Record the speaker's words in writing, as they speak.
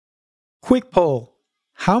Quick poll.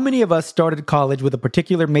 How many of us started college with a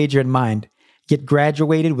particular major in mind, yet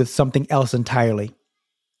graduated with something else entirely?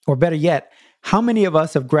 Or better yet, how many of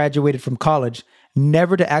us have graduated from college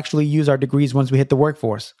never to actually use our degrees once we hit the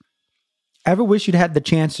workforce? Ever wish you'd had the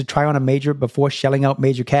chance to try on a major before shelling out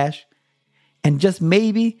major cash? And just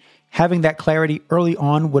maybe having that clarity early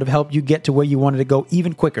on would have helped you get to where you wanted to go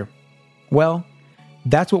even quicker. Well,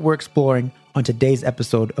 that's what we're exploring on today's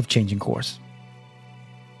episode of Changing Course.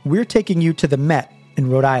 We're taking you to the Met in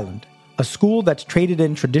Rhode Island, a school that's traded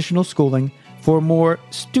in traditional schooling for a more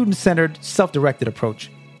student-centered, self-directed approach.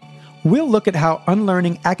 We'll look at how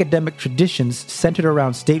unlearning academic traditions centered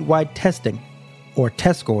around statewide testing, or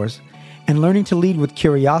test scores, and learning to lead with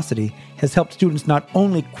curiosity has helped students not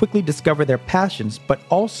only quickly discover their passions, but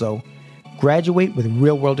also graduate with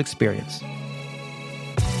real-world experience.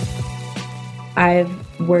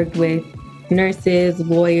 I've worked with nurses,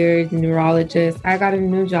 lawyers, neurologists. I got a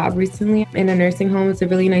new job recently in a nursing home. It's a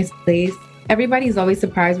really nice place. Everybody's always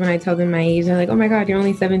surprised when I tell them my age. They're like, oh my God, you're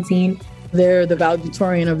only 17. They're the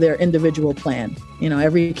valedictorian of their individual plan. You know,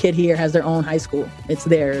 every kid here has their own high school. It's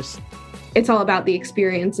theirs. It's all about the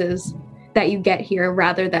experiences that you get here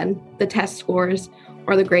rather than the test scores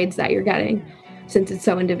or the grades that you're getting, since it's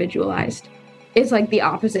so individualized. It's like the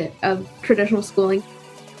opposite of traditional schooling.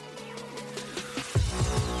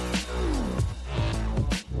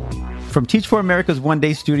 From Teach for America's One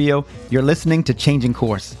Day Studio, you're listening to Changing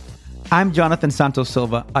Course. I'm Jonathan Santos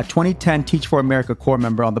Silva, a 2010 Teach for America Corps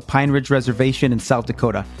member on the Pine Ridge Reservation in South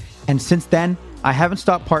Dakota. And since then, I haven't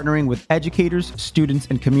stopped partnering with educators, students,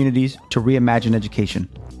 and communities to reimagine education.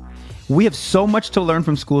 We have so much to learn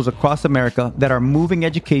from schools across America that are moving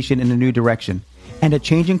education in a new direction, and a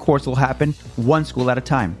Changing Course will happen one school at a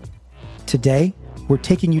time. Today, we're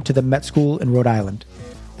taking you to the Met School in Rhode Island,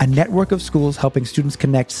 a network of schools helping students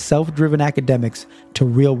connect self-driven academics to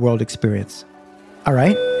real-world experience. All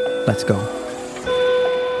right, let's go.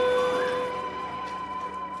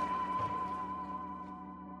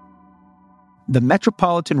 The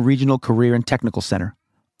Metropolitan Regional Career and Technical Center,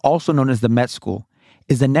 also known as the Met School,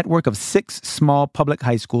 is a network of 6 small public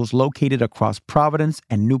high schools located across Providence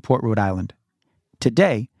and Newport, Rhode Island.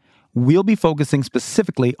 Today, we'll be focusing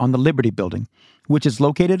specifically on the Liberty Building, which is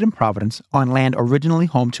located in Providence on land originally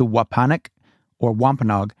home to Wampanoag or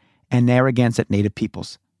Wampanoag and Narragansett Native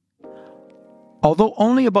peoples. Although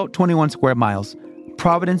only about 21 square miles,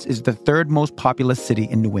 Providence is the 3rd most populous city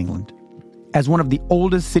in New England. As one of the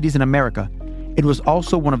oldest cities in America, it was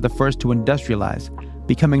also one of the first to industrialize,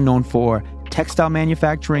 becoming known for textile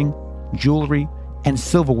manufacturing, jewelry, and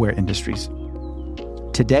silverware industries.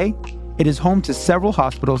 Today, it is home to several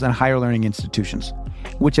hospitals and higher learning institutions,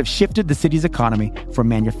 which have shifted the city's economy from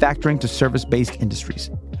manufacturing to service-based industries,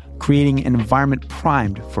 creating an environment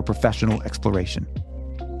primed for professional exploration.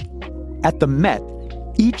 At the Met,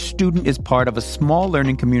 each student is part of a small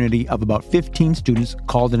learning community of about 15 students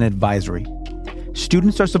called an advisory.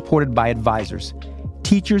 Students are supported by advisors,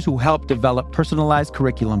 teachers who help develop personalized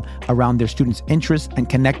curriculum around their students' interests and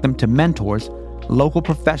connect them to mentors, local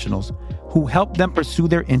professionals, who help them pursue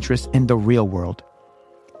their interests in the real world.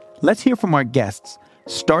 Let's hear from our guests,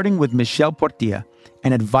 starting with Michelle Portilla,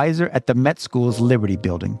 an advisor at the Met School's Liberty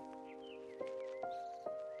Building.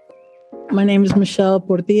 My name is Michelle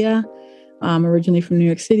Portilla. I'm originally from New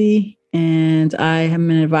York City, and I am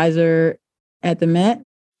an advisor at the Met.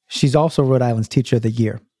 She's also Rhode Island's Teacher of the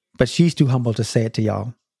Year, but she's too humble to say it to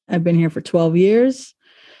y'all. I've been here for 12 years.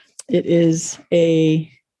 It is a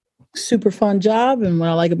super fun job. And what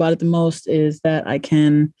I like about it the most is that I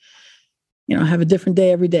can, have a different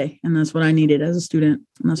day every day. And that's what I needed as a student.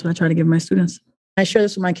 And that's what I try to give my students. I share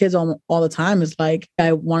this with my kids all the time. It's like,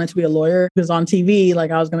 I wanted to be a lawyer because on TV,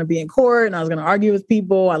 I was going to be in court and I was going to argue with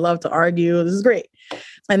people. I love to argue. This is great.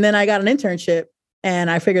 And then I got an internship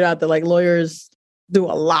and I figured out that lawyers do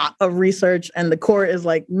a lot of research and the court is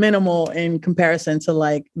minimal in comparison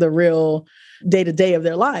to the real day-to-day of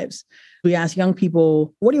their lives. We ask young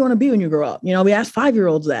people, what do you want to be when you grow up? We ask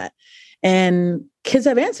 5-year-olds that, and kids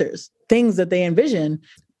have answers, things that they envision,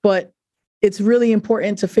 but it's really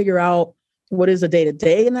important to figure out what is a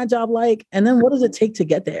day-to-day in that job like, and then what does it take to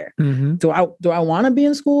get there? Mm-hmm. Do I want to be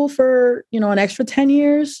in school for, an extra 10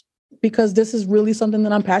 years because this is really something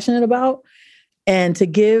that I'm passionate about? And to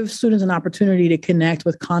give students an opportunity to connect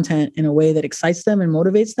with content in a way that excites them and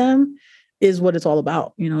motivates them is what it's all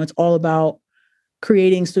about. It's all about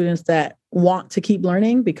creating students that want to keep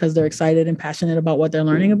learning because they're excited and passionate about what they're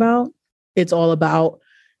learning about. It's all about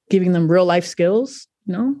giving them real life skills.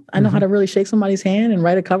 I know how to really shake somebody's hand and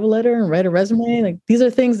write a cover letter and write a resume. These are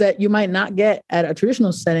things that you might not get at a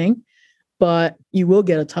traditional setting, but you will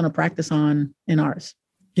get a ton of practice on in ours.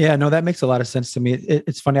 Yeah, no, that makes a lot of sense to me.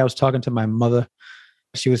 It's funny. I was talking to my mother.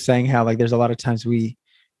 She was saying how like there's a lot of times we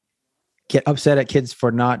get upset at kids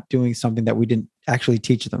for not doing something that we didn't actually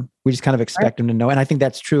teach them. We just kind of expect them to know. And I think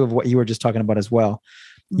that's true of what you were just talking about as well.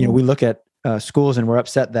 You know, we look at schools and we're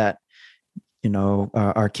upset that, you know,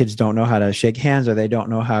 our kids don't know how to shake hands, or they don't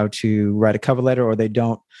know how to write a cover letter, or they're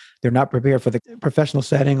not prepared for the professional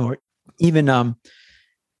setting, or even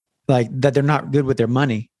like that they're not good with their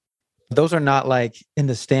money. Those are not like in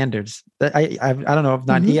the standards. I don't know, if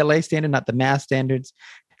not ELA standard, not the math standards.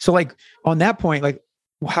 So like on that point, like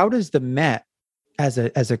how does the Met as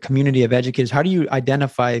a community of educators, how do you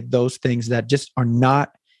identify those things that just are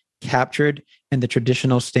not captured in the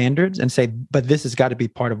traditional standards and say, but this has got to be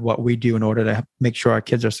part of what we do in order to make sure our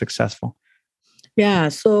kids are successful? Yeah.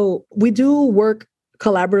 So we do work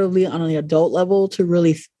collaboratively on the adult level to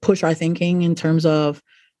really push our thinking in terms of,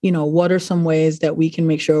 you know, what are some ways that we can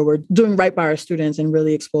make sure we're doing right by our students and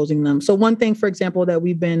really exposing them. So one thing, for example, that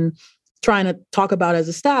we've been trying to talk about as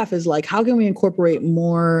a staff is like, how can we incorporate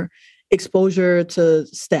more exposure to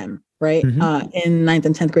STEM, right? In 9th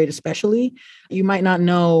and 10th grade, especially. You might not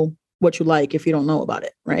know what you like if you don't know about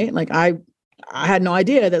it, right? Like I had no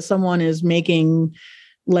idea that someone is making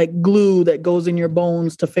like glue that goes in your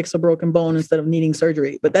bones to fix a broken bone instead of needing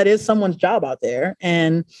surgery, but that is someone's job out there.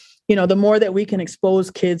 And, you know, the more that we can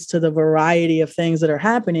expose kids to the variety of things that are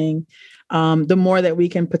happening, the more that we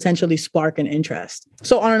can potentially spark an interest.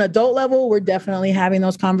 So on an adult level, we're definitely having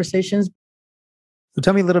those conversations. So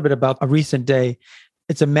tell me a little bit about a recent day.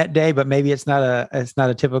 It's a Met day, but maybe it's not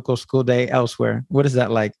a typical school day elsewhere. What is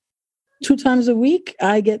that like? 2 times a week,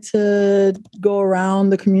 I get to go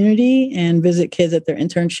around the community and visit kids at their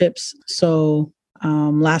internships. So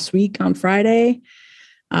last week on Friday,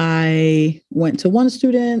 I went to one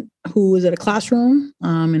student who was at a classroom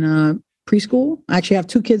in a preschool. I actually have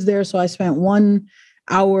 2 kids there. So I spent 1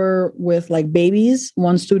 hour with like babies,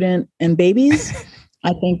 one student and babies.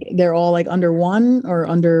 I think they're all like under 1 or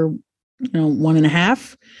under,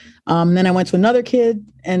 1.5. Then I went to another kid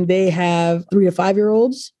and they have 3 to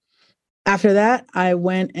 5-year-olds. After that, I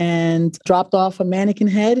went and dropped off a mannequin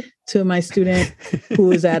head to my student who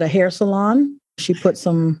was at a hair salon. She put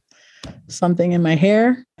something in my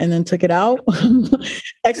hair and then took it out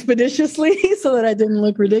expeditiously so that I didn't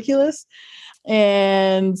look ridiculous.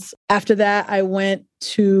 And after that, I went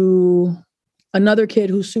to another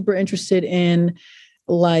kid who's super interested in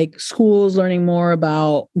like schools learning more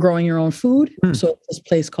about growing your own food. So it's this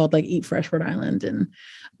place called like Eat Fresh Rhode Island. And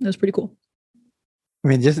it was pretty cool. I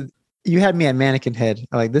mean, you had me at mannequin head.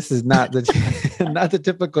 Like, this is not the not the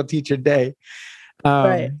typical teacher day.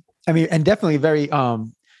 Right. I mean, and definitely very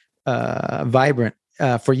vibrant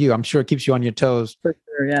for you. I'm sure it keeps you on your toes. For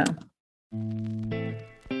sure, yeah.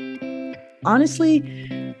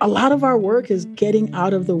 Honestly, a lot of our work is getting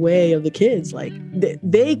out of the way of the kids. Like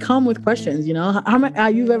they come with questions, you know.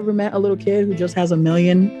 You've ever met a little kid who just has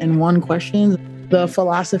 1,000,001 questions? The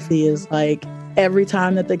philosophy is like every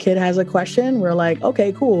time that the kid has a question, we're like,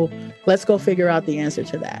 okay, cool. Let's go figure out the answer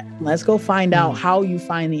to that. Let's go find out how you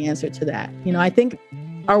find the answer to that. You know, I think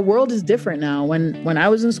our world is different now. When I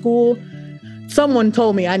was in school, someone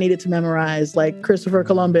told me I needed to memorize like Christopher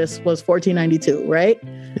Columbus was 1492, right?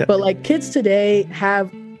 Yep. But like kids today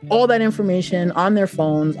have all that information on their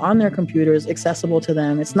phones, on their computers, accessible to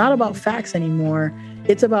them. It's not about facts anymore.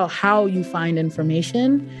 It's about how you find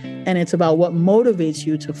information, and it's about what motivates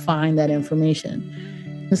you to find that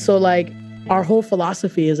information. And so like our whole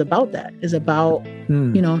philosophy is about that, is about,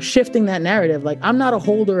 shifting that narrative. Like, I'm not a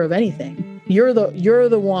holder of anything. You're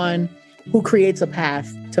the one who creates a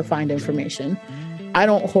path to find information. I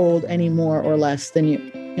don't hold any more or less than you.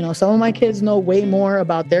 You know, some of my kids know way more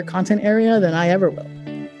about their content area than I ever will.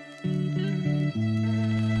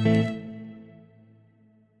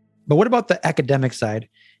 But what about the academic side?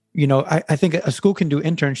 You know, I think a school can do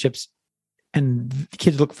internships and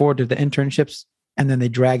kids look forward to the internships and then they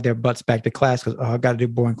drag their butts back to class because, I've got to do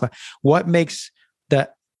boring class. What makes the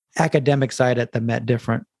academic side at the Met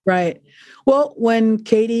different? Right. Well, when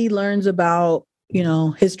Katie learns about,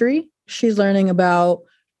 history, she's learning about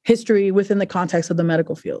history within the context of the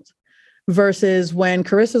medical field. Versus when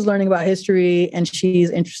Carissa's learning about history and she's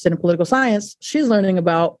interested in political science, she's learning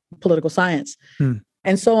about political science.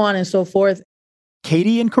 And so on and so forth.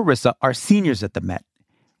 Katie and Carissa are seniors at the Met.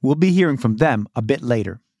 We'll be hearing from them a bit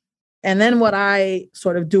later. And then what I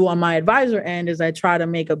sort of do on my advisor end is I try to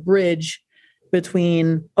make a bridge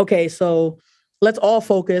between, okay, so let's all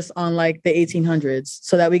focus on like the 1800s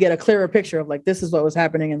so that we get a clearer picture of like, this is what was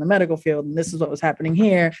happening in the medical field and this is what was happening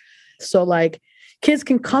here. So like kids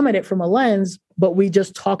can come at it from a lens, but we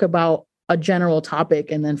just talk about a general topic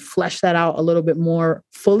and then flesh that out a little bit more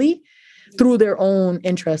fully through their own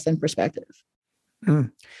interest and perspective.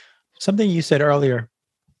 Something you said earlier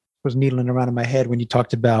was needling around in my head when you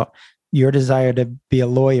talked about your desire to be a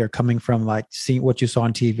lawyer coming from like seeing what you saw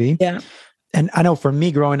on TV. Yeah. And I know for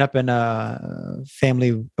me, growing up in a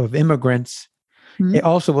family of immigrants, it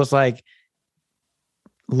also was like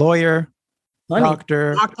lawyer,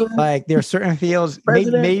 doctor, like there are certain fields,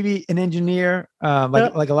 maybe an engineer,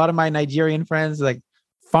 like a lot of my Nigerian friends, like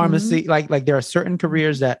pharmacy, like there are certain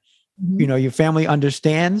careers that, you know, your family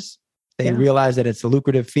understands. They realize that it's a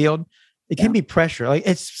lucrative field. It can be pressure. Like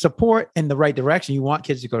it's support in the right direction. You want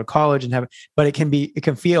kids to go to college and have, but it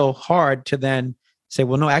can feel hard to then say,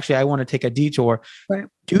 well, no, actually I want to take a detour. Right.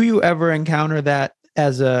 Do you ever encounter that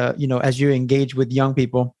as you engage with young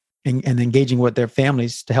people and engaging with their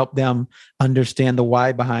families to help them understand the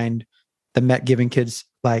why behind the Met giving kids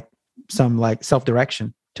like some like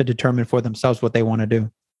self-direction to determine for themselves what they want to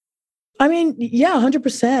do? I mean, yeah,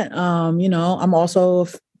 100%. You know, I'm also a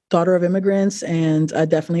daughter of immigrants, and I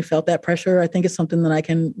definitely felt that pressure. I think it's something that I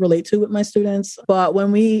can relate to with my students. But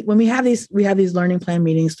when we have these learning plan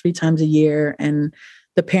meetings 3 times a year, and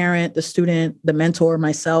the parent, the student, the mentor,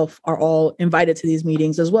 myself are all invited to these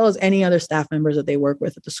meetings, as well as any other staff members that they work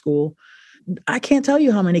with at the school. I can't tell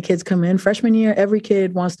you how many kids come in freshman year. Every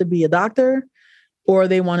kid wants to be a doctor, or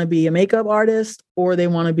they want to be a makeup artist, or they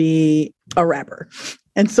want to be a rapper.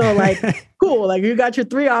 And so like, cool, like you got your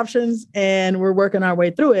 3 options and we're working our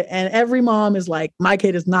way through it. And every mom is like, my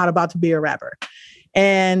kid is not about to be a rapper.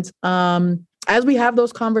 And as we have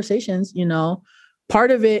those conversations, you know,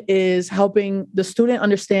 part of it is helping the student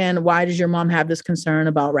understand, why does your mom have this concern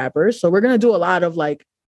about rappers? So we're going to do a lot of like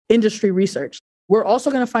industry research. We're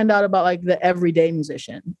also going to find out about like the everyday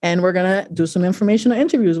musician, and we're going to do some informational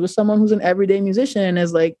interviews with someone who's an everyday musician and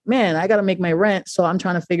is like, man, I got to make my rent. So I'm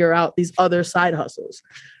trying to figure out these other side hustles.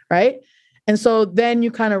 Right. And so then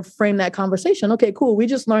you kind of frame that conversation. Okay, cool. We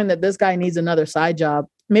just learned that this guy needs another side job.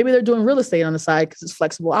 Maybe they're doing real estate on the side because it's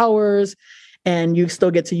flexible hours and you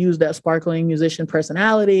still get to use that sparkling musician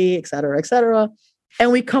personality, et cetera, et cetera.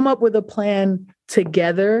 And we come up with a plan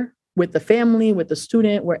together with the family, with the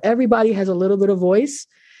student, where everybody has a little bit of voice.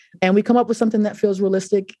 And we come up with something that feels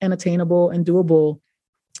realistic and attainable and doable.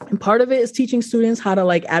 And part of it is teaching students how to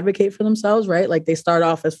like advocate for themselves, right? Like they start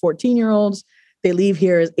off as 14-year-olds, they leave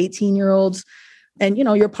here as 18-year-olds. And, you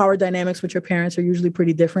know, your power dynamics with your parents are usually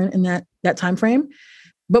pretty different in that time frame.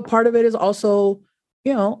 But part of it is also,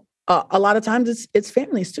 you know, a lot of times it's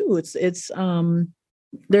families too. It's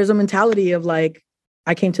there's a mentality of like,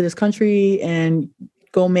 I came to this country and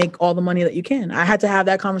go make all the money that you can. I had to have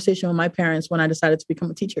that conversation with my parents when I decided to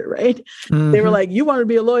become a teacher, right? Mm-hmm. They were like, you wanted to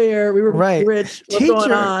be a lawyer. We were rich. What's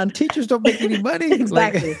going on? Teachers don't make any money.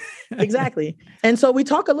 Exactly. Exactly. And so we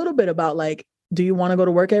talk a little bit about like, do you want to go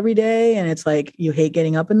to work every day? And it's like, you hate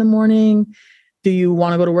getting up in the morning. Do you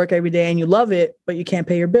want to go to work every day and you love it, but you can't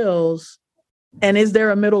pay your bills? And is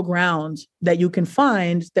there a middle ground that you can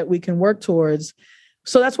find that we can work towards?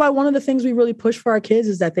 So that's why one of the things we really push for our kids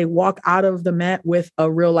is that they walk out of the Met with a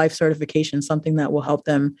real life certification, something that will help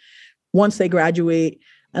them once they graduate,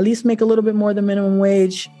 at least make a little bit more than minimum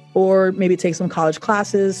wage, or maybe take some college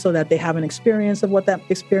classes so that they have an experience of what that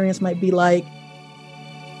experience might be like.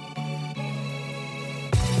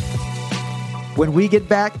 When we get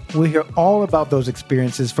back, we'll hear all about those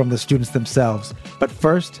experiences from the students themselves. But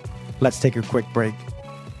first, let's take a quick break.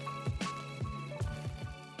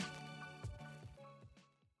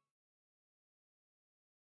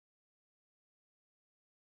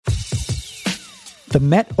 The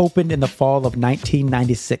Met opened in the fall of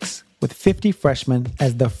 1996 with 50 freshmen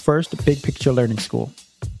as the first Big Picture Learning school.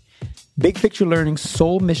 Big Picture Learning's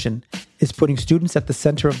sole mission is putting students at the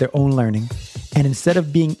center of their own learning, and instead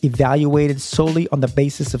of being evaluated solely on the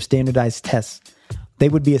basis of standardized tests, they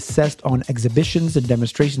would be assessed on exhibitions and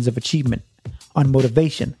demonstrations of achievement, on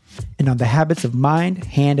motivation, and on the habits of mind,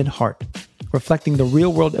 hand, and heart, reflecting the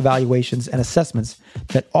real-world evaluations and assessments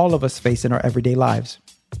that all of us face in our everyday lives.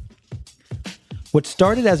 What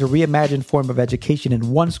started as a reimagined form of education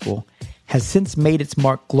in one school has since made its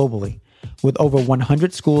mark globally, with over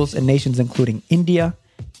 100 schools in nations including India,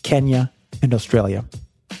 Kenya, and Australia.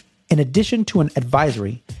 In addition to an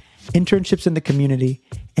advisory, internships in the community,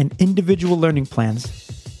 and individual learning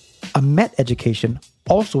plans, a Met education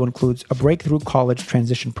also includes a breakthrough college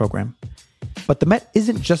transition program. But the Met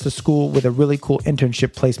isn't just a school with a really cool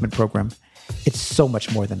internship placement program. It's so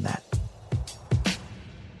much more than that.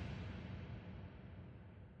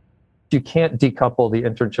 You can't decouple the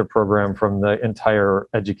internship program from the entire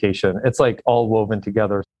education. It's like all woven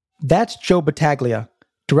together. That's Joe Battaglia,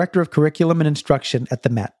 Director of Curriculum and Instruction at the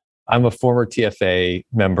Met. I'm a former TFA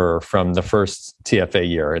member from the first TFA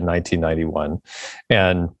year in 1991.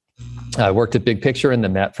 And I worked at Big Picture in the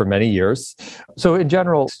Met for many years. So in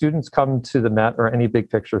general, students come to the Met or any Big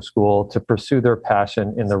Picture school to pursue their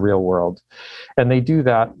passion in the real world. And they do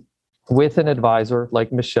that with an advisor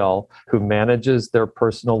like Michelle, who manages their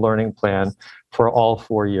personal learning plan for all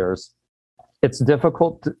 4 years. It's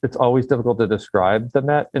always difficult to describe the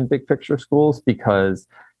Met in Big Picture schools because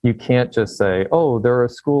you can't just say, oh, they're a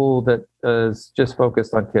school that is just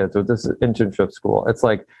focused on kids, or this is an internship school. It's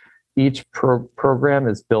like each program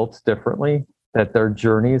is built differently, that their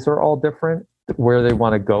journeys are all different, where they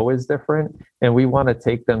want to go is different, and we want to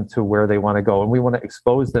take them to where they want to go, and we want to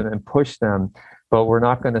expose them and push them, but we're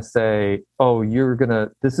not going to say, oh,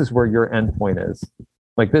 this is where your endpoint is.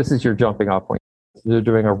 Like, this is your jumping off point. They're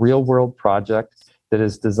doing a real world project that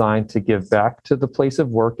is designed to give back to the place of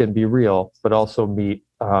work and be real, but also meet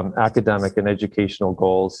academic and educational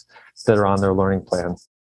goals that are on their learning plan.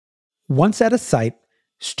 Once at a site,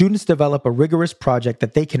 students develop a rigorous project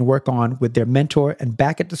that they can work on with their mentor and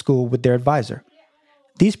back at the school with their advisor.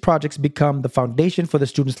 These projects become the foundation for the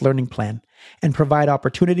student's learning plan and provide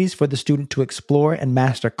opportunities for the student to explore and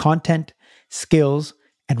master content, skills,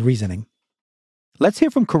 and reasoning. Let's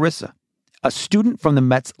hear from Carissa, a student from the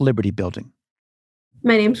Met's Liberty Building.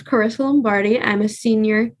 My name's Carissa Lombardi. I'm a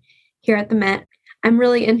senior here at the Met. I'm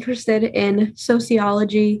really interested in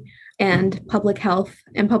sociology and public health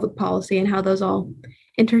and public policy and how those all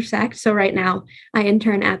intersect. So right now, I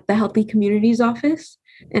intern at the Healthy Communities Office,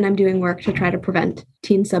 and I'm doing work to try to prevent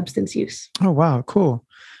teen substance use. Oh, wow. Cool.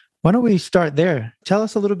 Why don't we start there? Tell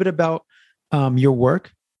us a little bit about your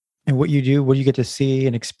work and what you do, what you get to see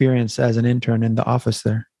and experience as an intern in the office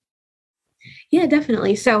there. Yeah,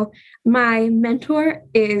 definitely. So my mentor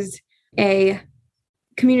is a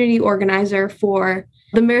community organizer for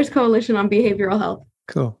the Mayor's Coalition on Behavioral Health.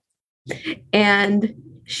 Cool. And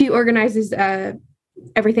she organizes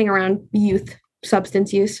everything around youth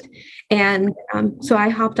substance use. And so I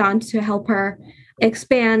hopped on to help her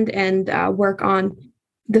expand and work on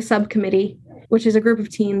the subcommittee, which is a group of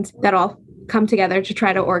teens that all come together to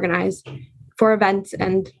try to organize for events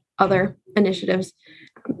and other initiatives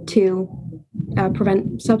to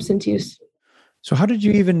prevent substance use. So how did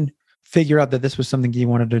you even figure out that this was something you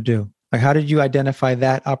wanted to do? Like, how did you identify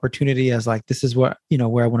that opportunity as like, this is what,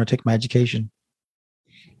 where I want to take my education?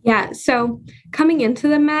 Yeah. So coming into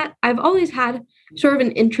the Met, I've always had sort of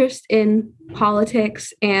an interest in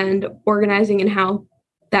politics and organizing and how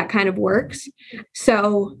that kind of works.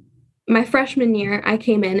 So my freshman year, I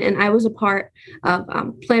came in and I was a part of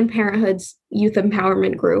Planned Parenthood's youth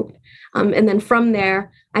empowerment group. And then from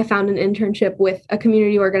there, I found an internship with a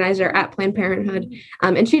community organizer at Planned Parenthood.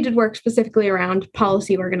 And she did work specifically around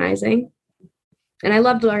policy organizing. And I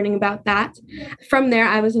loved learning about that. From there,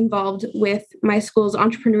 I was involved with my school's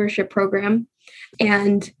entrepreneurship program.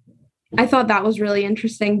 And I thought that was really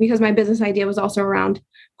interesting because my business idea was also around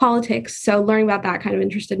politics. So learning about that kind of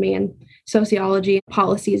interested me in sociology,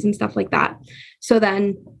 policies, and stuff like that. So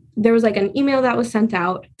then there was like an email that was sent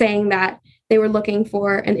out saying that they were looking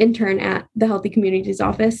for an intern at the Healthy Communities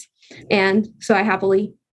Office. And so I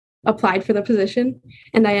happily applied for the position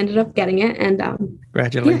and I ended up getting it. And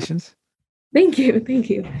congratulations. Yeah. Thank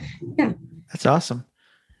you. Yeah. That's awesome.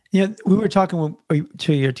 We were talking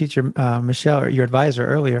to your teacher, Michelle, or your advisor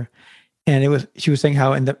earlier, and she was saying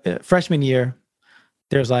how in the freshman year,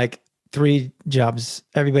 there's like 3 jobs.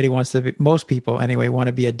 Everybody wants to be, most people anyway, want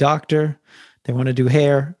to be a doctor, they want to do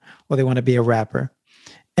hair, or they want to be a rapper.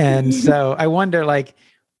 And so I wonder, like,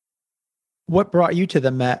 what brought you to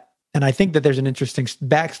the Met? And I think that there's an interesting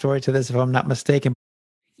backstory to this, if I'm not mistaken.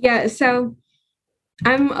 Yeah, so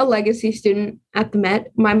I'm a legacy student at the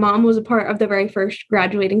Met. My mom was a part of the very first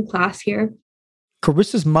graduating class here.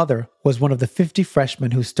 Carissa's mother was one of the 50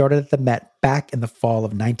 freshmen who started at the Met back in the fall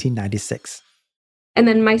of 1996. And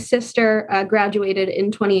then my sister graduated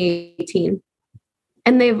in 2018.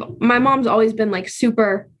 And my mom's always been like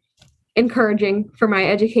super encouraging for my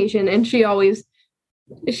education. And she always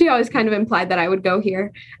kind of implied that I would go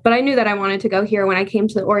here. But I knew that I wanted to go here when I came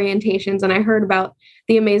to the orientations and I heard about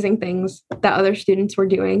the amazing things that other students were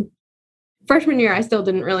doing. Freshman year, I still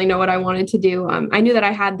didn't really know what I wanted to do. I knew that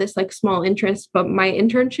I had this like small interest, but my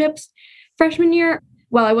internships freshman year,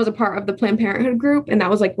 well, I was a part of the Planned Parenthood group, and that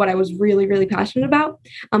was like what I was really, really passionate about.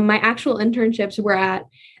 My actual internships were at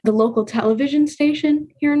the local television station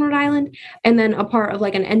here in Rhode Island, and then a part of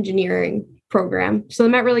like an engineering program. So the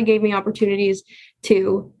Met really gave me opportunities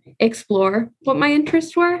to explore what my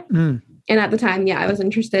interests were. And at the time, I was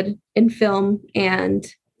interested in film and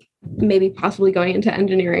maybe possibly going into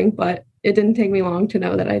engineering, but it didn't take me long to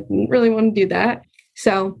know that I didn't really want to do that.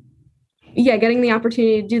 So getting the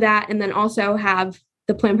opportunity to do that, and then also have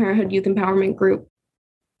the Planned Parenthood Youth Empowerment Group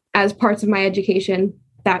as parts of my education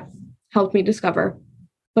that helped me discover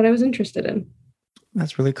what I was interested in.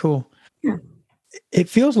 That's really cool. Yeah. It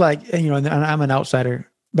feels like, and I'm an outsider,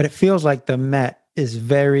 but it feels like the Met is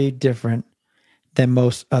very different than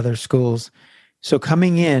most other schools. So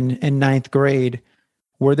coming in ninth grade,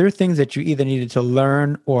 were there things that you either needed to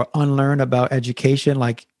learn or unlearn about education?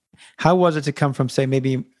 Like, how was it to come from, say,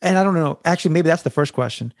 maybe, and I don't know, actually, maybe that's the first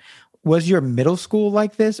question. Was your middle school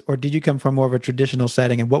like this, or did you come from more of a traditional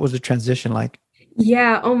setting? And what was the transition like?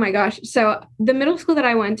 Yeah. Oh my gosh. So the middle school that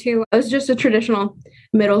I went to was just a traditional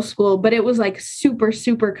middle school, but it was like super,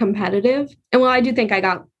 super competitive. And while I do think I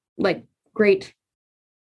got like great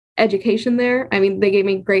education there, I mean, they gave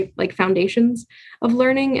me great like foundations of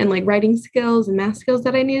learning and like writing skills and math skills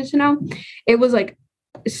that I needed to know. It was like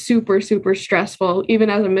super, super stressful, even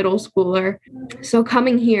as a middle schooler. So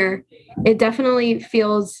coming here, it definitely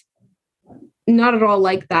feels not at all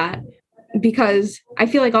like that, because I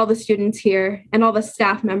feel like all the students here and all the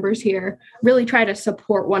staff members here really try to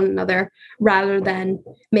support one another rather than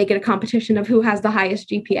make it a competition of who has the highest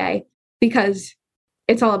GPA, because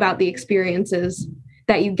it's all about the experiences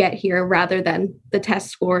that you get here rather than the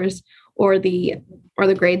test scores or the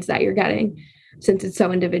grades that you're getting, since it's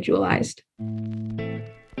so individualized.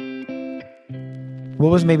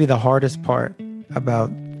 What was maybe the hardest part about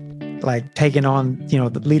like taking on,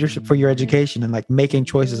 the leadership for your education and like making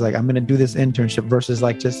choices like, I'm going to do this internship versus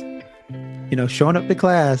like just, showing up to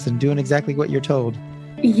class and doing exactly what you're told?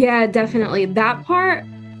 Yeah, definitely. That part,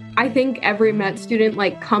 I think every Met student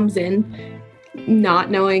like comes in not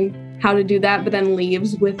knowing how to do that, but then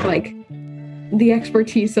leaves with like the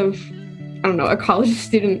expertise of, I don't know, a college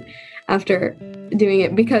student after doing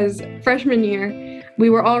it. Because freshman year, we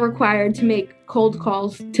were all required to make cold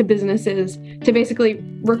calls to businesses to basically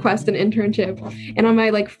request an internship. And on my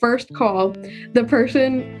like first call, the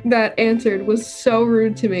person that answered was so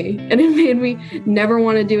rude to me, and it made me never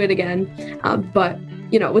want to do it again. But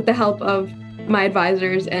with the help of my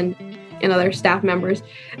advisors and other staff members,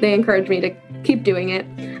 they encouraged me to keep doing it.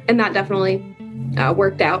 And that definitely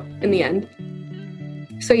worked out in the end.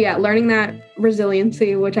 So yeah, learning that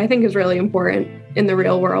resiliency, which I think is really important in the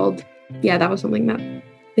real world. Yeah, that was something that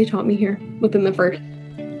they taught me here within the first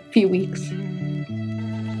few weeks.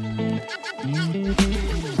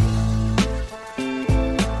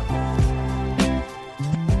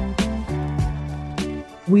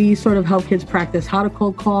 We sort of help kids practice how to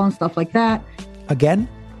cold call and stuff like that. Again,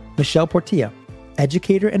 Michelle Portilla,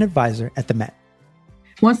 educator and advisor at the Met.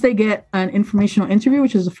 Once they get an informational interview,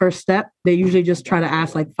 which is the first step, they usually just try to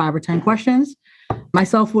ask like 5 or 10 questions.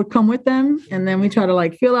 Myself would come with them, and then we try to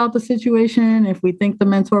like feel out the situation. If we think the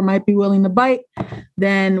mentor might be willing to bite,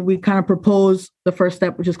 then we kind of propose the first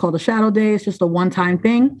step, which is called a shadow day. It's just a one-time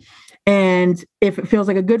thing. And if it feels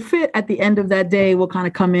like a good fit at the end of that day, we'll kind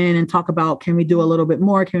of come in and talk about, can we do a little bit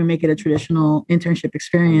more? Can we make it a traditional internship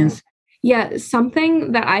experience? Yeah,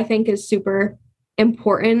 something that I think is super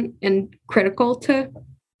important and critical to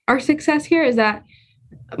our success here is that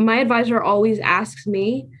my advisor always asks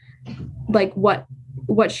me like what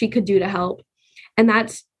she could do to help. And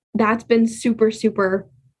that's been super, super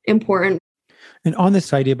important. And on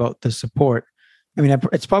this idea about the support, I mean,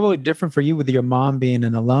 it's probably different for you with your mom being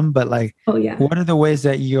an alum, but like, oh yeah, what are the ways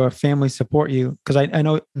that your family support you? Because I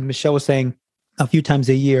know Michelle was saying a few times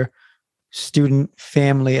a year, student,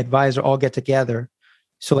 family, advisor all get together.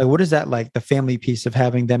 So like, what is that like, the family piece of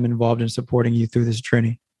having them involved in supporting you through this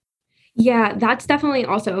journey? Yeah, that's definitely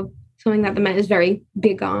also something that the Met is very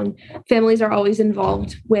big on. Families are always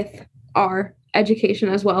involved with our education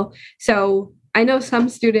as well. So I know some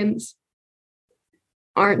students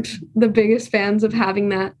aren't the biggest fans of having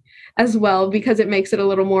that as well, because it makes it a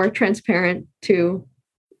little more transparent to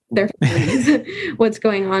their families what's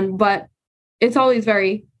going on. But it's always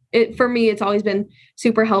for me, it's always been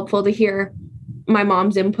super helpful to hear my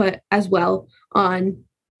mom's input as well on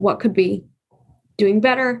what could be doing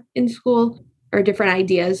better in school or different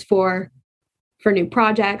ideas for new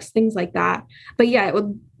projects, things like that. But yeah,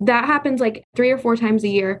 that happens like 3 or 4 times a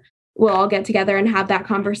year. We'll all get together and have that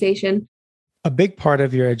conversation. A big part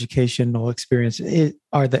of your educational experience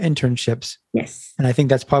are the internships. Yes. And I think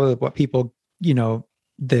that's probably what people,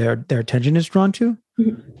 their attention is drawn to.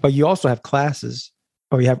 Mm-hmm. But you also have classes,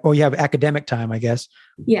 or you have academic time, I guess.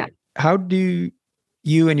 Yeah. How do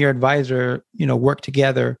you and your advisor, work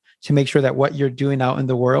together to make sure that what you're doing out in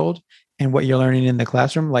the world and what you're learning in the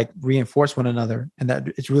classroom, like reinforce one another, and that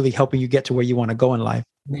it's really helping you get to where you want to go in life?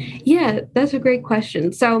 Yeah, that's a great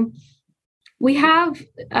question. So we have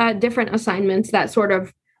different assignments that sort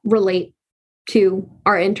of relate to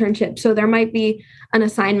our internship. So there might be an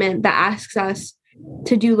assignment that asks us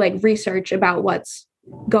to do like research about what's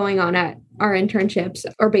going on at our internships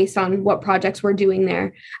or based on what projects we're doing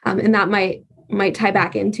there. And that might tie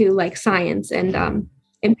back into like science and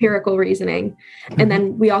empirical reasoning. And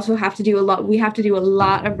then we also have to do a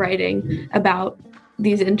lot of writing about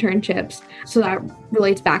these internships. So that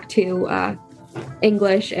relates back to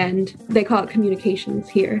English, and they call it communications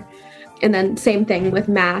here. And then same thing with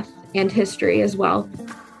math and history as well.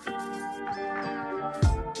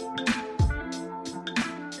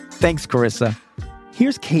 Thanks, Carissa.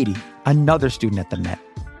 Here's Katie, another student at the Met.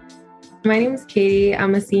 My name is Katie.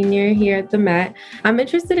 I'm a senior here at the Met. I'm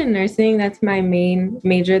interested in nursing. That's my main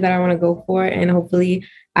major that I want to go for. And hopefully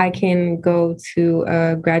I can go to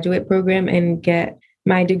a graduate program and get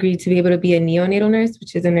my degree to be able to be a neonatal nurse,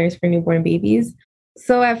 which is a nurse for newborn babies.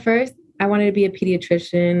 So at first, I wanted to be a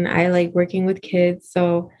pediatrician. I like working with kids.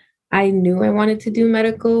 So I knew I wanted to do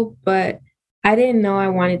medical, but I didn't know I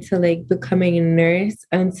wanted to like become a nurse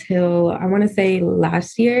until I want to say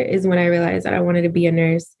last year is when I realized that I wanted to be a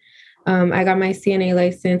nurse. I got my CNA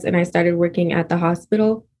license and I started working at the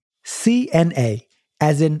hospital. CNA,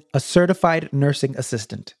 as in a certified nursing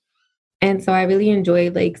assistant. And so I really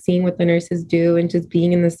enjoyed like seeing what the nurses do and just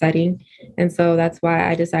being in the setting. And so that's why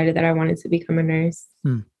I decided that I wanted to become a nurse.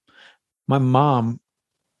 My mom,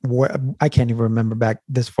 I can't even remember back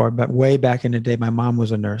this far, but way back in the day, my mom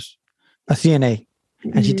was a nurse, a CNA.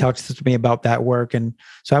 And she talks to me about that work. And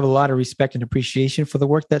so I have a lot of respect and appreciation for the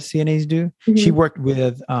work that CNAs do. She worked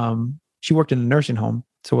in a nursing home,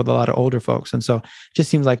 so with a lot of older folks. And so it just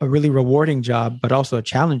seems like a really rewarding job, but also a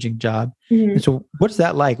challenging job. And so what's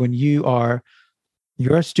that like when you're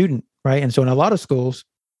a student, right? And so in a lot of schools,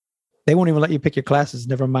 they won't even let you pick your classes,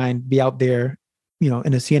 never mind be out there, in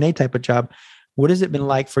a CNA type of job. What has it been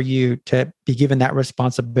like for you to be given that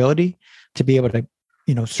responsibility to be able to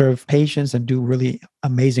serve patients and do really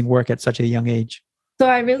amazing work at such a young age? So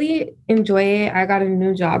I really enjoy it. I got a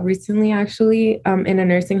new job recently, actually, in a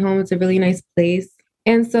nursing home. It's a really nice place.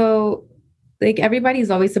 And so like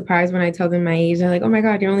everybody's always surprised when I tell them my age. They're like, oh my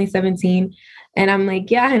God, you're only 17. And I'm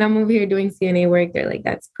like, yeah, and I'm over here doing CNA work. They're like,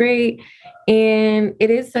 that's great. And it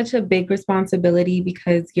is such a big responsibility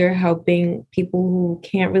because you're helping people who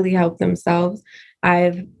can't really help themselves.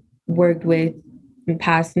 I've worked with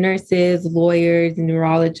past nurses, lawyers,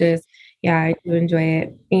 neurologists. Yeah, I do enjoy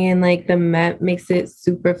it. And like the Met makes it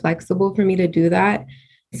super flexible for me to do that.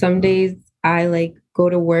 Some days I like go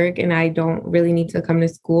to work and I don't really need to come to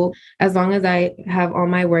school. As long as I have all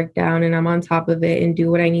my work down and I'm on top of it and do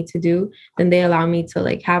what I need to do, then they allow me to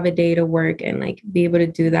like have a day to work and like be able to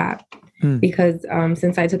do that. Because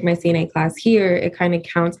since I took my CNA class here, it kind of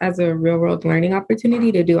counts as a real world learning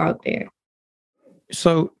opportunity to do out there.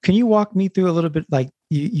 So can you walk me through a little bit like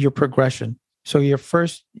your progression? So your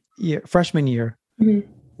freshman year,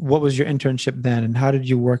 what was your internship then? And how did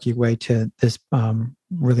you work your way to this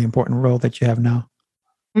really important role that you have now?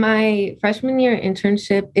 My freshman year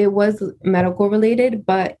internship, it was medical related,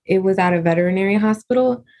 but it was at a veterinary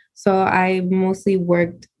hospital. So I mostly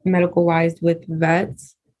worked medical wise with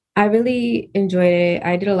vets. I really enjoyed it.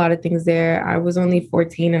 I did a lot of things there. I was only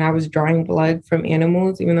 14 and I was drawing blood from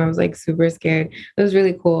animals, even though I was like super scared. It was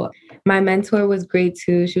really cool. My mentor was great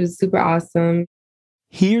too. She was super awesome.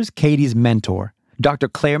 Here's Katie's mentor, Dr.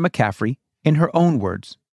 Claire McCaffrey, in her own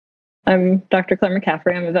words. I'm Dr. Claire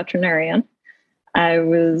McCaffrey. I'm a veterinarian. I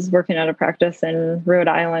was working at a practice in Rhode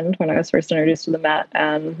Island when I was first introduced to the Met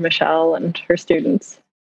and Michelle and her students.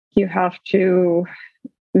 You have to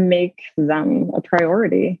make them a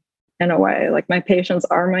priority in a way. Like my patients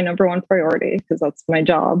are my number one priority because that's my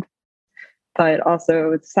job. But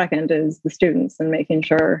also second is the students and making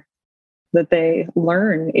sure that they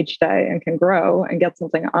learn each day and can grow and get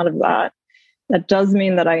something out of that. That does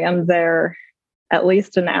mean that I am there at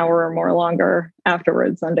least an hour or more longer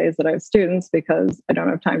afterwards on days that I have students because I don't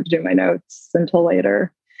have time to do my notes until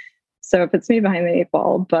later. So it puts me behind the eight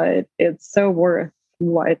ball, but it's so worth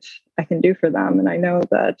what I can do for them. And I know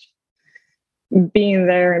that being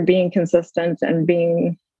there and being consistent and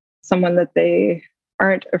being someone that they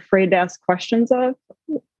aren't afraid to ask questions of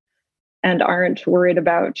and aren't worried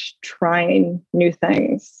about trying new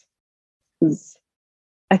things.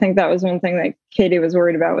 I think that was one thing that Katie was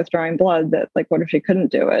worried about with drawing blood, that like, what if she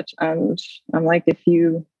couldn't do it? And I'm like, if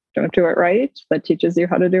you don't do it right, that teaches you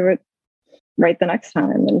how to do it right the next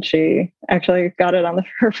time. And she actually got it on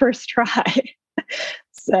her first try.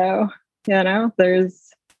 So,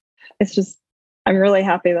 I'm really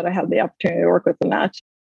happy that I had the opportunity to work with the Met.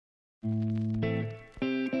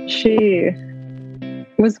 She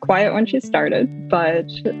was quiet when she started, but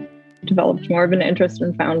developed more of an interest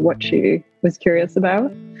and found what she was curious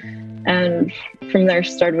about. And from there,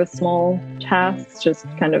 she started with small tasks, just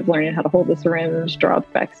kind of learning how to hold the syringe, draw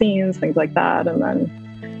up vaccines, things like that. And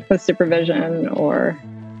then with supervision or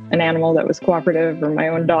an animal that was cooperative or my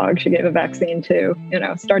own dog, she gave a vaccine to,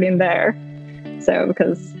 starting there. So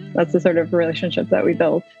because that's the sort of relationship that we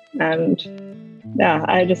built. And yeah,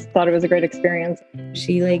 I just thought it was a great experience.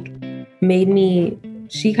 She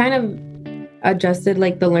she kind of adjusted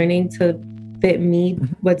the learning to fit me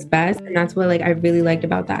what's best. And that's what I really liked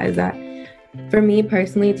about that, is that for me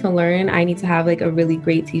personally to learn, I need to have a really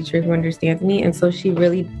great teacher who understands me. And so she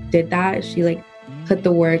really did that. She put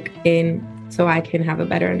the work in so I can have a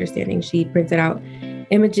better understanding. She printed out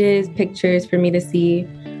images, pictures for me to see.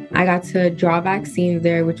 I got to draw vaccines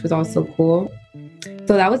there, which was also cool.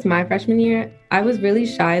 So that was my freshman year. I was really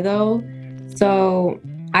shy though. So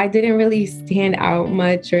I didn't really stand out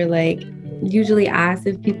much or usually ask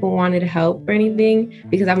if people wanted help or anything,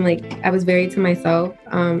 because I was very to myself.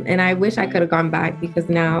 And I wish I could have gone back, because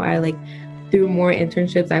now through more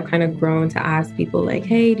internships, I've kind of grown to ask people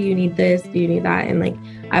hey, do you need this? Do you need that? And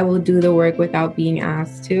I will do the work without being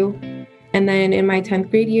asked to. And then in my 10th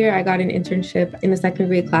grade year, I got an internship in the 2nd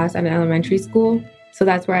grade class at an elementary school. So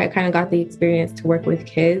that's where I kind of got the experience to work with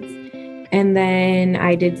kids. And then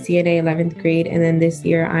I did CNA 11th grade. And then this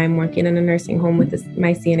year I'm working in a nursing home with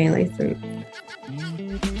my CNA license.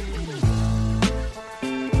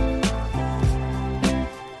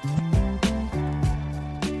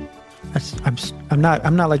 I'm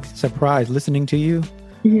not surprised listening to you.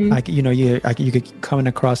 Mm-hmm. You could come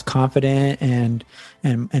across confident and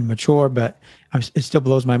mature, but it still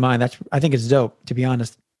blows my mind. I think it's dope, to be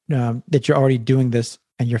honest, that you're already doing this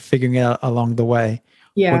and you're figuring it out along the way.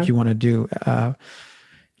 Yeah. What you want to do.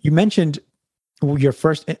 You mentioned your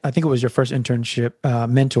first internship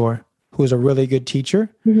mentor, who was a really good teacher.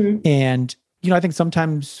 Mm-hmm. And, I think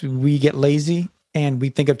sometimes we get lazy and we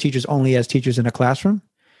think of teachers only as teachers in a classroom.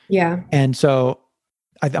 Yeah. And so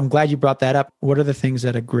I'm glad you brought that up. What are the things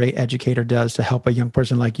that a great educator does to help a young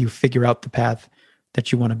person like you figure out the path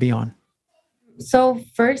that you want to be on? So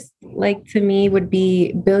first, to me, would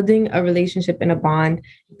be building a relationship and a bond.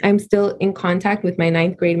 I'm still in contact with my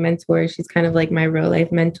 9th grade mentor. She's kind of my real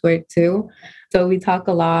life mentor too. So we talk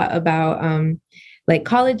a lot about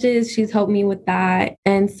colleges. She's helped me with that.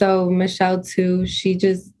 And so Michelle too, she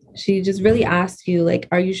just really asks you,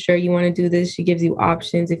 are you sure you want to do this? She gives you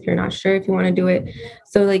options if you're not sure if you want to do it.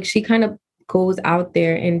 So she kind of goes out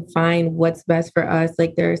there and find what's best for us.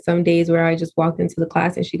 There are some days where I just walk into the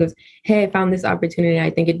class and she goes, hey, I found this opportunity. I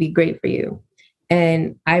think it'd be great for you.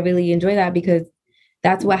 And I really enjoy that, because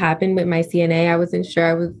that's what happened with my CNA. I wasn't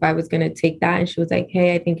sure if I was going to take that. And she was like,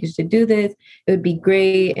 hey, I think you should do this. It would be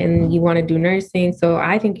great. And you want to do nursing. So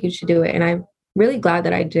I think you should do it. And I'm really glad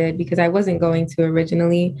that I did, because I wasn't going to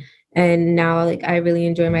originally. And now I really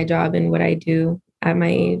enjoy my job and what I do at my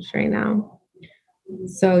age right now.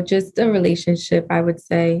 So just a relationship, I would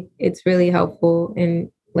say it's really helpful, in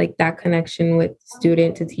that connection with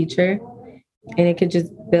student to teacher. And it could just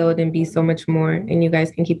build and be so much more. And you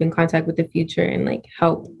guys can keep in contact with the future and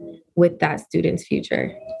help with that student's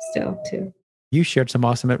future still too. You shared some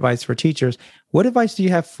awesome advice for teachers. What advice do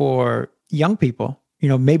you have for young people?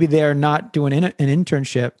 Maybe they're not doing an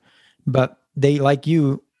internship, but they, like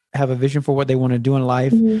you, have a vision for what they want to do in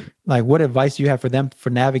life. Mm-hmm. What advice do you have for them for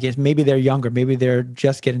navigating? Maybe they're younger, maybe they're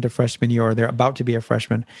just getting to freshman year, or they're about to be a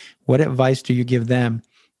freshman. What advice do you give them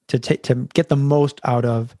to get the most out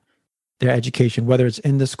of their education, whether it's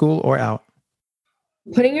in the school or out?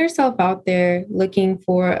 Putting yourself out there, looking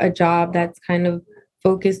for a job that's kind of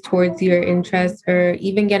focused towards your interests, or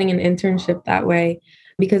even getting an internship that way,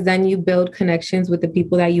 because then you build connections with the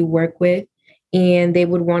people that you work with, and they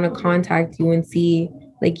would want to contact you and see,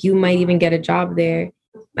 you might even get a job there.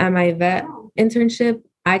 At my vet internship,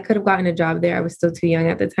 I could have gotten a job there. I was still too young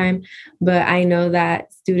at the time, but I know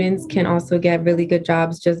that students can also get really good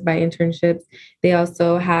jobs just by internships. They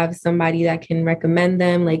also have somebody that can recommend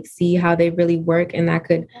them, see how they really work, and that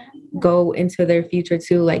could go into their future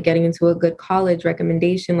too, getting into a good college,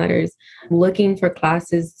 recommendation letters, looking for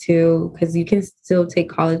classes too, because you can still take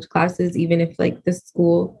college classes even if the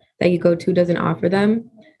school that you go to doesn't offer them.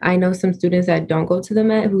 I know some students that don't go to the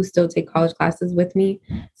Met who still take college classes with me.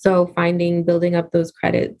 So building up those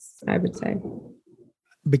credits, I would say.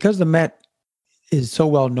 Because the Met is so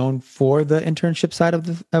well known for the internship side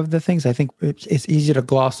of the things, I think it's easy to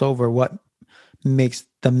gloss over what makes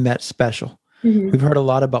the Met special. Mm-hmm. We've heard a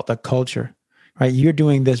lot about the culture, right? You're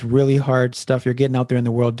doing this really hard stuff. You're getting out there in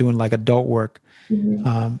the world doing adult work.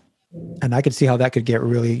 Mm-hmm. And I could see how that could get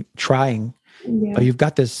really trying. Yeah. But you've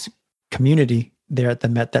got this community there at the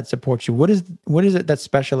Met that supports you? What is it that's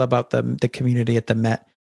special about the community at the Met?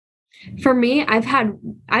 For me,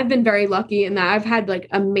 I've been very lucky in that I've had like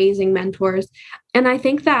amazing mentors. And I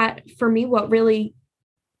think that for me, what really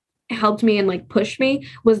helped me and like pushed me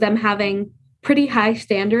was them having pretty high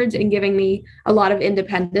standards and giving me a lot of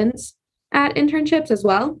independence at internships as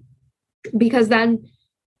well, because then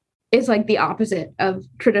it's like the opposite of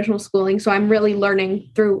traditional schooling. So I'm really learning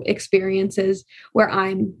through experiences where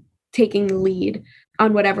I'm taking the lead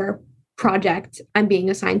on whatever project I'm being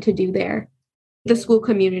assigned to do there. The school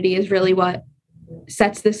community is really what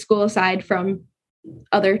sets this school aside from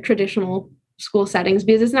other traditional school settings,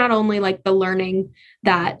 because it's not only like the learning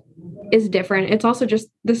that is different, it's also just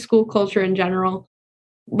the school culture in general.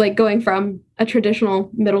 Like going from a traditional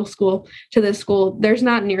middle school to this school, there's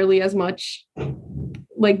not nearly as much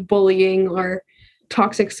like bullying or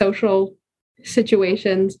toxic social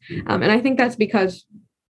situations. And I think that's because,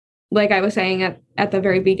 like I was saying at the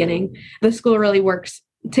very beginning, the school really works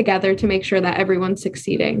together to make sure that everyone's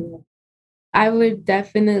succeeding. I would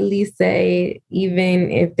definitely say,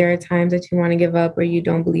 even if there are times that you want to give up or you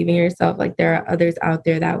don't believe in yourself, like there are others out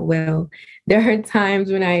there that will. There are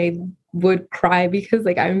times when I would cry because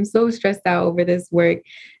like I'm so stressed out over this work.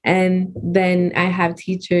 And then I have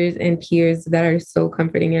teachers and peers that are so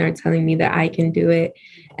comforting and are telling me that I can do it.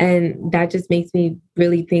 And that just makes me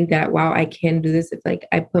really think that, wow, I can do this. If like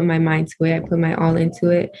I put my mind to it, I put my all into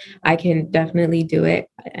it, I can definitely do it.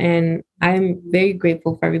 And I'm very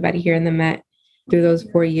grateful for everybody here in the Met through those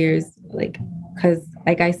 4 years. Like, because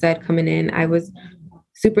like I said, coming in, I was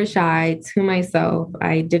super shy to myself.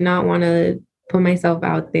 I did not want to put myself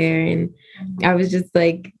out there. And I was just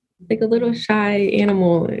like a little shy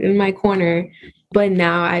animal in my corner. But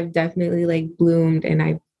now I've definitely like bloomed, and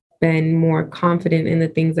I've been more confident in the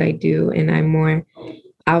things I do, and I'm more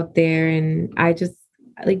out there. And I just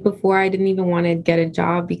like, before I didn't even want to get a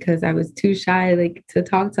job because I was too shy like to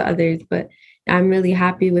talk to others, but I'm really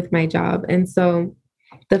happy with my job. And so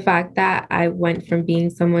the fact that I went from being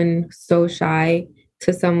someone so shy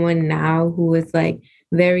to someone now who is like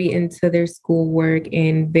very into their schoolwork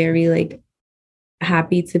and very like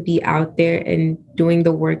happy to be out there and doing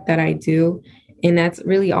the work that I do. And that's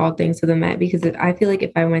really all thanks to the Met, because I feel like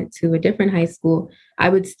if I went to a different high school, I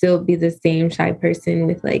would still be the same shy person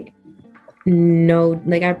with like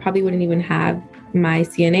I probably wouldn't even have my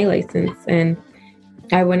CNA license, and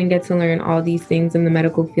I wouldn't get to learn all these things in the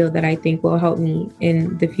medical field that I think will help me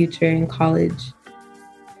in the future in college.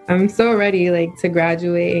 I'm so ready like to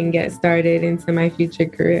graduate and get started into my future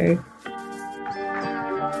career.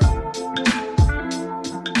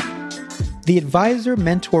 The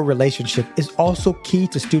advisor-mentor relationship is also key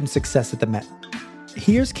to student success at the Met.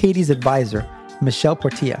 Here's Katie's advisor, Michelle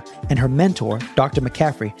Portilla, and her mentor, Dr.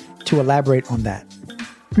 McCaffrey, to elaborate on that.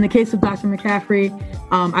 In the case of Dr. McCaffrey,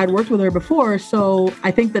 I'd worked with her before, so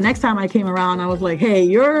I think the next time I came around, I was like, hey,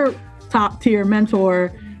 you're top-tier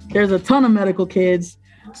mentor. There's a ton of medical kids,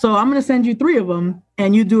 so I'm going to send you 3 of them,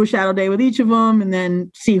 and you do a shadow day with each of them, and then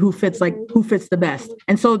see who fits the best.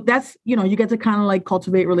 And so that's, you get to kind of like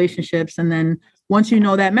cultivate relationships. And then once you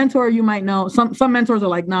know that mentor, you might know some mentors are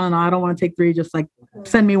like, no, I don't want to take 3. Just like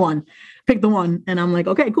send me one, pick the one. And I'm like,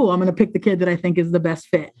 okay, cool. I'm going to pick the kid that I think is the best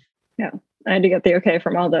fit. Yeah. I had to get the okay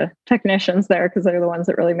from all the technicians there, because they're the ones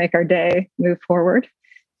that really make our day move forward.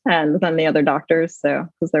 And then the other doctors. So,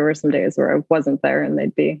 because there were some days where I wasn't there and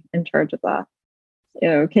they'd be in charge of that.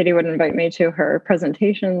 Katie would invite me to her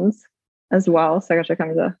presentations as well. So I got to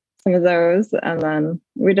come to some of those. And then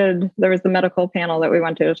there was the medical panel that we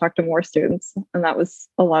went to talk to more students. And that was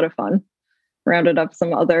a lot of fun. Rounded up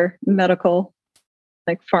some other medical,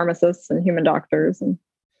 like pharmacists and human doctors, and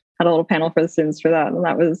had a little panel for the students for that. And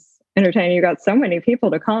that was entertaining. You got so many people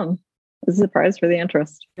to come. It was a surprise for the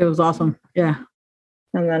interest. It was awesome. Yeah.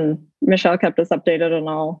 And then Michelle kept us updated on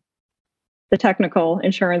all the technical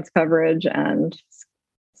insurance coverage and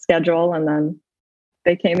schedule. And then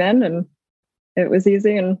they came in and it was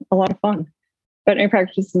easy and a lot of fun. Veterinary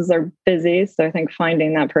practices are busy. So I think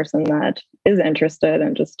finding that person that is interested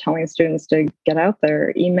and just telling students to get out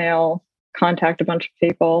there, email, contact a bunch of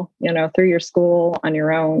people, through your school, on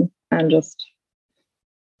your own, and just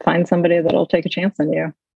find somebody that'll take a chance on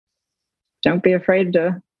you. Don't be afraid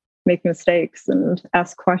to make mistakes and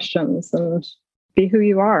ask questions and be who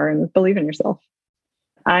you are and believe in yourself.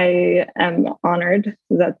 I am honored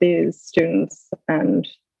that these students and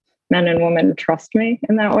men and women trust me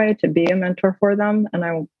in that way to be a mentor for them.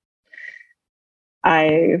 And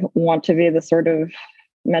I want to be the sort of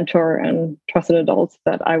mentor and trusted adult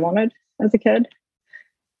that I wanted as a kid.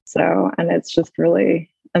 So, and it's just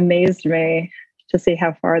really amazed me to see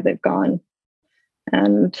how far they've gone.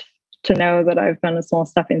 And to know that I've been a small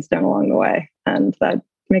stepping stone along the way. And that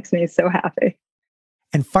makes me so happy.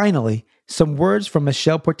 And finally, some words from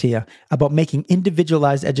Michelle Portilla about making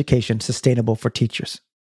individualized education sustainable for teachers.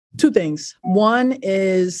 Two things. One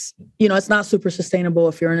is, it's not super sustainable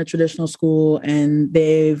if you're in a traditional school and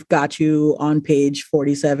they've got you on page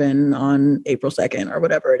 47 on April 2nd or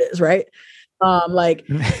whatever it is, right?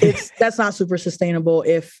 That's not super sustainable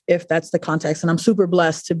if that's the context. And I'm super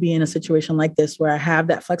blessed to be in a situation like this where I have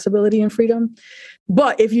that flexibility and freedom.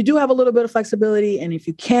 But if you do have a little bit of flexibility and if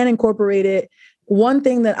you can incorporate it, one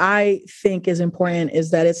thing that I think is important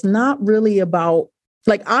is that it's not really about,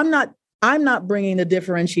 I'm not bringing the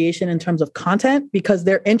differentiation in terms of content because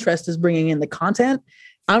their interest is bringing in the content.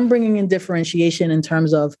 I'm bringing in differentiation in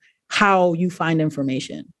terms of how you find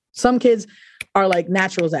information. Some kids are like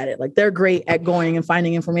naturals at it. Like they're great at going and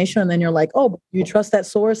finding information. And then you're like, oh, you trust that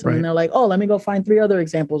source? And then they're like, oh, let me go find 3 other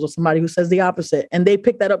examples of somebody who says the opposite. And they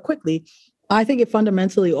pick that up quickly. I think it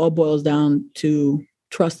fundamentally all boils down to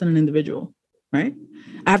trust in an individual, right?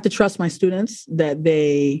 I have to trust my students that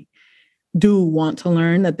they do want to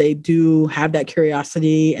learn, that they do have that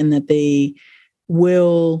curiosity, and that they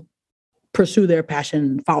will pursue their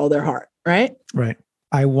passion, follow their heart, right? Right.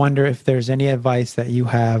 I wonder if there's any advice that you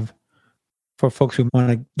have for folks who want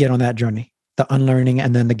to get on that journey, the unlearning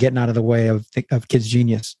and then the getting out of the way of kids'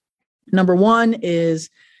 genius. Number one is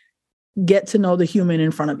get to know the human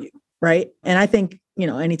in front of you, right? And I think,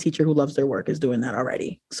 any teacher who loves their work is doing that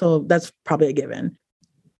already. So that's probably a given.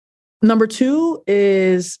 Number two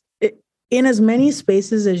is in as many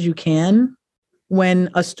spaces as you can, when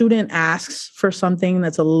a student asks for something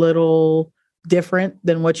that's a little different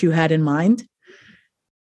than what you had in mind,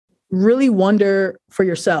 really wonder for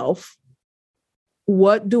yourself,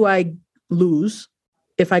 what do I lose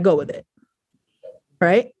if I go with it?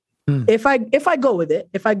 Right? If I go with it,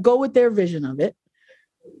 if I go with their vision of it,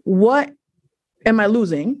 what am I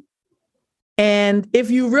losing? And if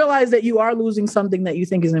you realize that you are losing something that you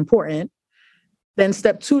think is important, then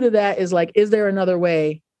step 2 to that is is there another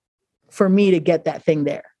way for me to get that thing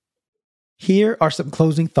there? Here are some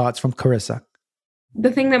closing thoughts from Carissa.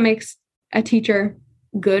 The thing that makes a teacher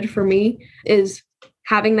good for me is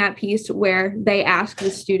having that piece where they ask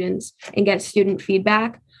the students and get student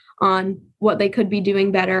feedback on what they could be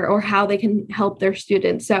doing better or how they can help their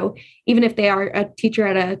students. So even if they are a teacher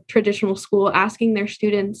at a traditional school, asking their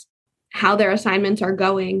students how their assignments are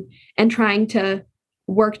going and trying to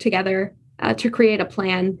work together to create a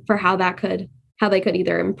plan for how they could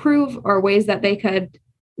either improve or ways that they could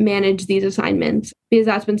manage these assignments, because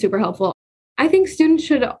that's been super helpful. I think students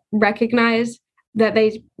should recognize that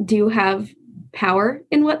they do have power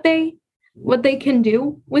in what they can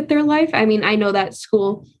do with their life. I mean, I know that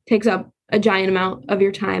school takes up a giant amount of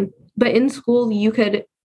your time, but in school, you could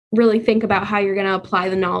really think about how you're going to apply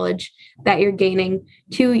the knowledge that you're gaining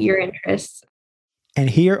to your interests. And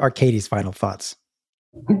here are Katie's final thoughts.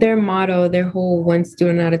 Their motto, their whole one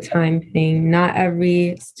student at a time thing. Not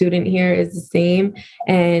every student here is the same,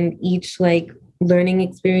 and each learning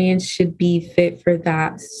experience should be fit for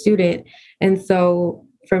that student. And so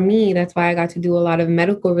for me, that's why I got to do a lot of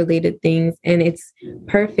medical related things, and it's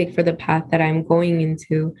perfect for the path that I'm going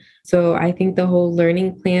into. So I think the whole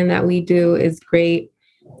learning plan that we do is great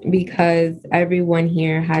because everyone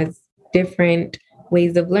here has different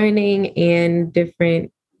ways of learning and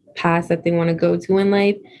different paths that they want to go to in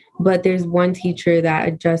life. But there's one teacher that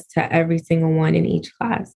adjusts to every single one in each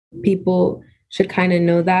class. People should kind of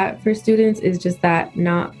know that for students. Is just that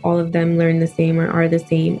not all of them learn the same or are the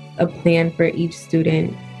same. A plan for each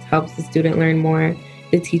student helps the student learn more,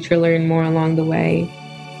 the teacher learn more along the way.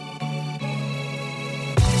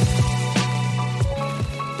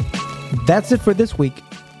 That's it for this week.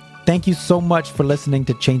 Thank you so much for listening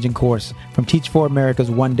to Changing Course from Teach for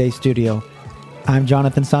America's One Day Studio. I'm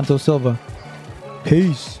Jonathan Santos Silva.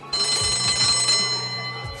 Peace.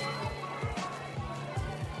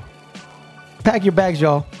 Pack your bags,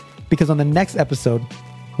 y'all, because on the next episode,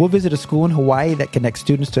 we'll visit a school in Hawaii that connects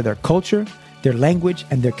students to their culture, their language,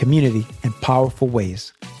 and their community in powerful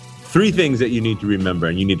ways. 3 things that you need to remember,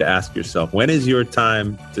 and you need to ask yourself: when is your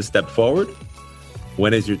time to step forward?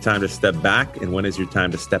 When is your time to step back? And when is your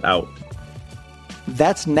time to step out?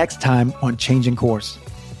 That's next time on Changing Course.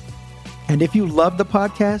 And if you love the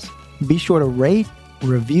podcast, be sure to rate,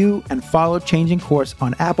 review, and follow Changing Course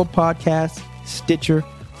on Apple Podcasts, Stitcher,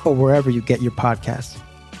 or wherever you get your podcasts.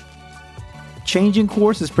 Changing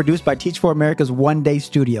Course is produced by Teach for America's One Day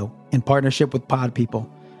Studio in partnership with Pod People.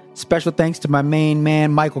 Special thanks to my main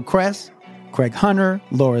man, Michael Kress, Craig Hunter,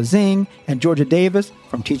 Laura Zing, and Georgia Davis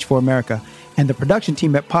from Teach for America, and the production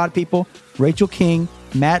team at Pod People, Rachel King,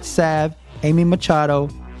 Matt Sav, Amy Machado,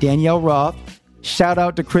 Danielle Roth. Shout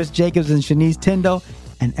out to Chris Jacobs and Shanice Tyndall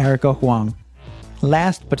and Erica Huang.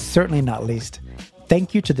 Last but certainly not least,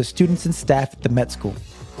 thank you to the students and staff at the Met School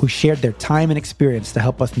who shared their time and experience to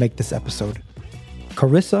help us make this episode.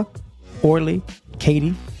 Carissa, Orly,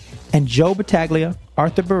 Katie, and Joe Battaglia,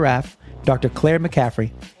 Arthur Baraf, Dr. Claire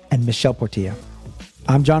McCaffrey, and Michelle Portilla.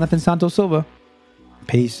 I'm Jonathan Santos Silva.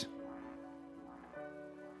 Peace.